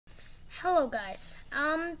Hello guys.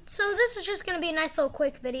 So this is just gonna be a nice little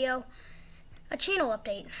quick video, a channel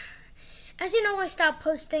update. As you know, I stopped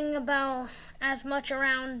posting about as much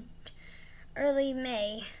around early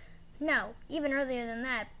May. No, even earlier than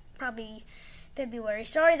that, probably February.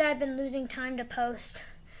 Sorry that I've been losing time to post,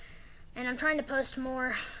 and I'm trying to post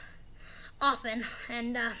more often.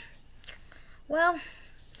 And well,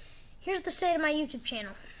 here's the state of my YouTube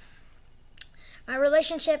channel. My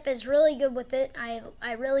relationship is really good with it.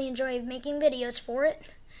 I really enjoy making videos for it.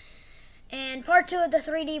 And part 2 of the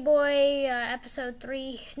 3D Boy, episode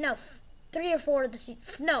 3, no, 3 or 4 of the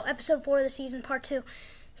no, episode 4 of the season, part 2,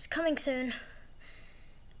 is coming soon.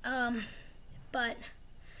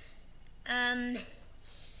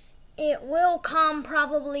 It will come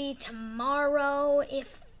probably tomorrow.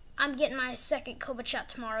 If I'm getting my second COVID shot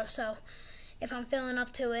tomorrow, so if I'm feeling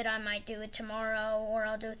up to it, I might do it tomorrow, or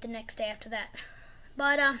I'll do it the next day after that.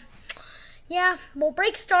 But, yeah, well,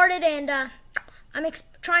 break started, and I'm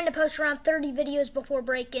trying to post around 30 videos before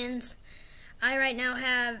break ends. I right now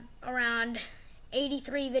have around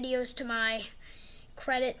 83 videos to my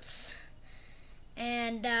credits.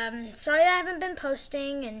 And, sorry that I haven't been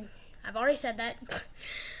posting, and I've already said that.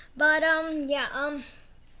 But, yeah,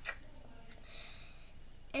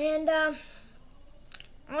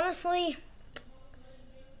 honestly,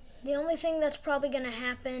 the only thing that's probably going to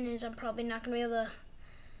happen is I'm probably not going to be able to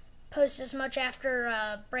post as much after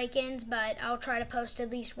break-ins, but I'll try to post at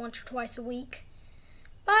least once or twice a week.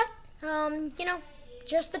 But, you know,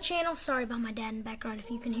 just the channel. Sorry about my dad in the background if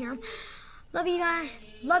you can hear him. Love you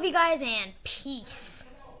guys, and peace.